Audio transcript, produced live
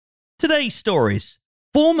Today's stories.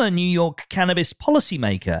 Former New York cannabis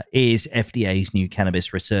policymaker is FDA's new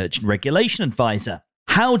cannabis research and regulation advisor.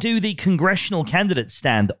 How do the congressional candidates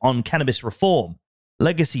stand on cannabis reform?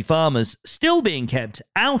 Legacy farmers still being kept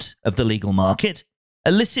out of the legal market.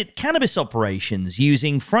 Illicit cannabis operations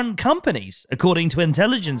using front companies, according to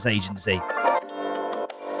intelligence agency.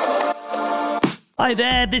 Hi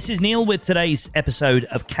there, this is Neil with today's episode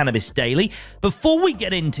of Cannabis Daily. Before we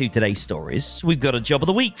get into today's stories, we've got a job of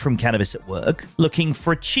the week from Cannabis at Work, looking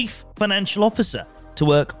for a chief financial officer to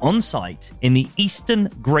work on site in the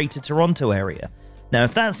eastern Greater Toronto area. Now,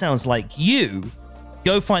 if that sounds like you,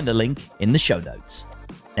 go find the link in the show notes.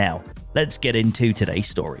 Now, let's get into today's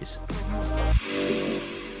stories.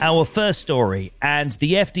 Our first story, and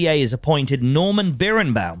the FDA has appointed Norman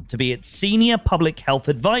Birnbaum to be its senior public health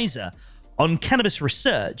advisor on cannabis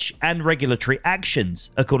research and regulatory actions,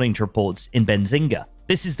 according to reports in Benzinga.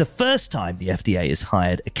 This is the first time the FDA has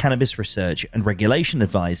hired a cannabis research and regulation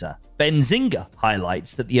advisor. Benzinga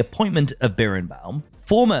highlights that the appointment of Birnbaum,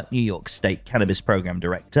 former New York State Cannabis Program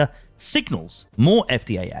Director, signals more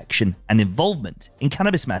FDA action and involvement in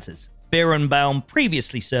cannabis matters. Birnbaum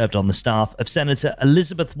previously served on the staff of Senator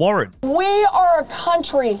Elizabeth Warren. We are a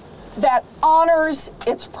country that honors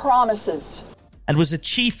its promises. And was a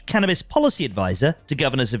chief cannabis policy advisor to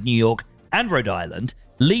governors of New York and Rhode Island,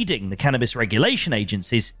 leading the cannabis regulation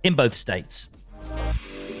agencies in both states.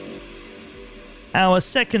 Our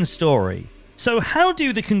second story. So how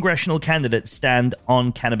do the congressional candidates stand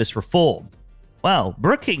on cannabis reform? Well,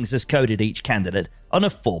 Brookings has coded each candidate on a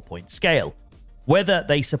 4-point scale. Whether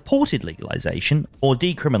they supported legalization or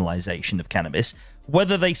decriminalization of cannabis,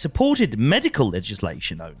 whether they supported medical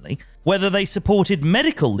legislation only, whether they supported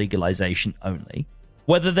medical legalization only,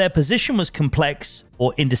 whether their position was complex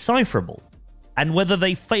or indecipherable, and whether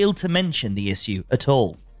they failed to mention the issue at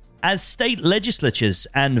all. As state legislatures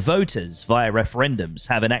and voters via referendums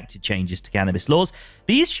have enacted changes to cannabis laws,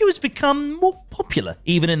 the issue has become more popular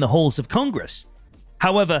even in the halls of Congress.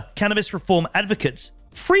 However, cannabis reform advocates'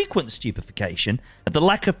 frequent stupefaction at the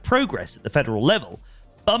lack of progress at the federal level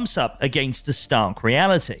bumps up against the stark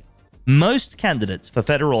reality. Most candidates for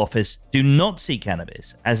federal office do not see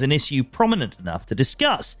cannabis as an issue prominent enough to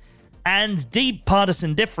discuss, and deep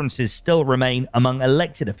partisan differences still remain among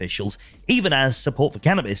elected officials, even as support for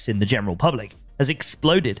cannabis in the general public has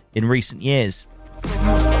exploded in recent years.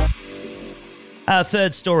 Our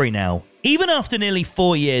third story now. Even after nearly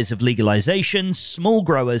 4 years of legalization, small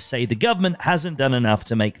growers say the government hasn't done enough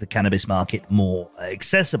to make the cannabis market more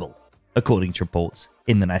accessible, according to reports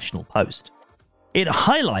in the National Post. It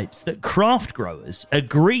highlights that craft growers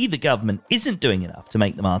agree the government isn't doing enough to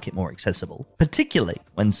make the market more accessible, particularly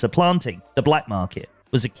when supplanting the black market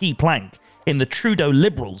was a key plank in the Trudeau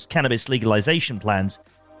Liberals' cannabis legalization plans,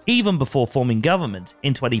 even before forming government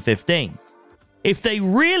in 2015. If they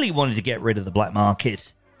really wanted to get rid of the black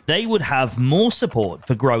market, they would have more support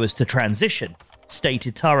for growers to transition,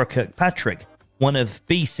 stated Tara Kirkpatrick, one of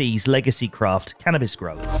BC's legacy craft cannabis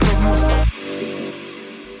growers.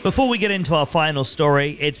 Before we get into our final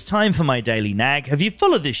story, it's time for my daily nag. Have you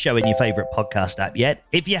followed this show in your favorite podcast app yet?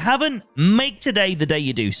 If you haven't, make today the day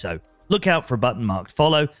you do so. Look out for a button marked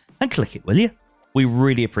follow and click it, will you? We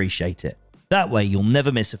really appreciate it. That way you'll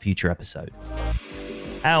never miss a future episode.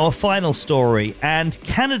 Our final story, and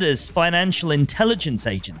Canada's Financial Intelligence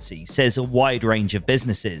Agency says a wide range of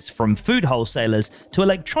businesses, from food wholesalers to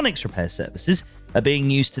electronics repair services, are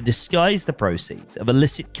being used to disguise the proceeds of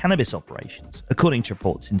illicit cannabis operations, according to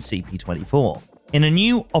reports in CP24. In a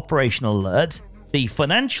new operational alert, the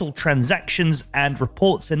Financial Transactions and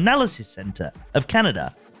Reports Analysis Centre of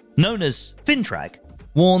Canada, known as FINTRAC,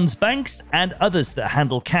 warns banks and others that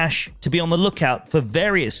handle cash to be on the lookout for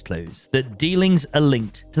various clues that dealings are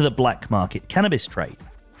linked to the black market cannabis trade.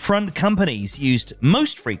 Front companies used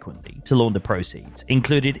most frequently to launder proceeds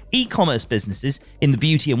included e-commerce businesses in the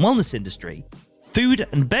beauty and wellness industry, food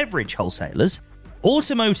and beverage wholesalers,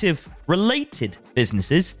 automotive-related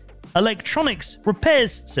businesses, electronics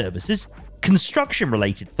repairs services,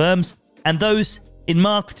 construction-related firms, and those in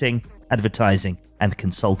marketing, advertising, and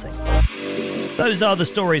consulting. Those are the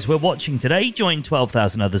stories we're watching today. Join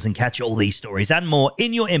 12,000 others and catch all these stories and more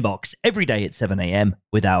in your inbox every day at 7 a.m.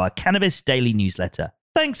 with our Cannabis Daily newsletter.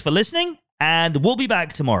 Thanks for listening, and we'll be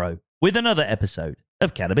back tomorrow with another episode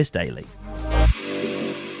of Cannabis Daily.